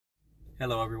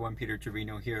Hello everyone, Peter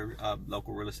Trevino here,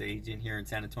 local real estate agent here in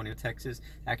San Antonio, Texas,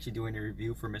 actually doing a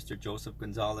review for Mr. Joseph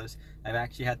Gonzalez. I've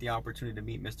actually had the opportunity to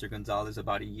meet Mr. Gonzalez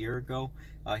about a year ago.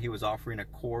 He was offering a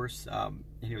course and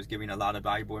he was giving a lot of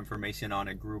valuable information on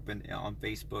a group and on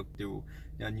Facebook through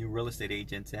new real estate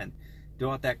agents. And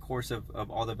throughout that course of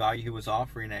all the value he was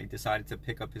offering, I decided to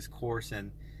pick up his course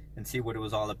and see what it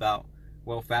was all about.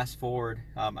 Well, fast forward,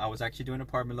 I was actually doing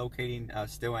apartment locating,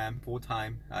 still am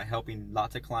full-time, helping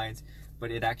lots of clients, but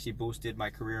it actually boosted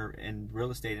my career in real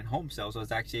estate and home sales. I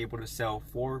was actually able to sell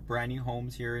 4 brand new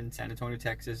homes here in San Antonio,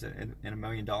 Texas, and $1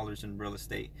 million in real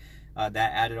estate. That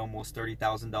added almost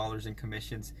 $30,000 in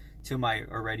commissions to my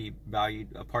already valued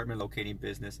apartment locating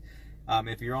business.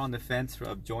 If you're on the fence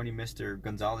of joining Mr.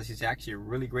 Gonzalez, he's actually a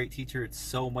really great teacher. It's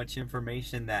so much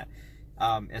information that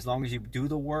as long as you do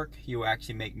the work, you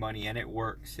actually make money, and it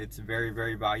works. It's very,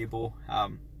 very valuable.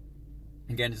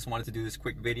 Again, just wanted to do this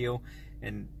quick video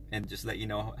and just let you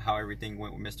know how everything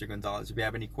went with Mr. Gonzalez. If you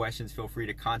have any questions, feel free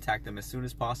to contact him as soon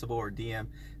as possible or DM.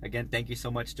 Again, thank you so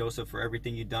much, Joseph, for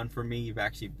everything you've done for me. You've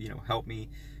actually, helped me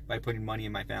by putting money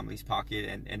in my family's pocket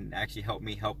and actually helped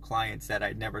me help clients that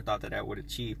I never thought that I would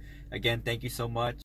achieve. Again, thank you so much.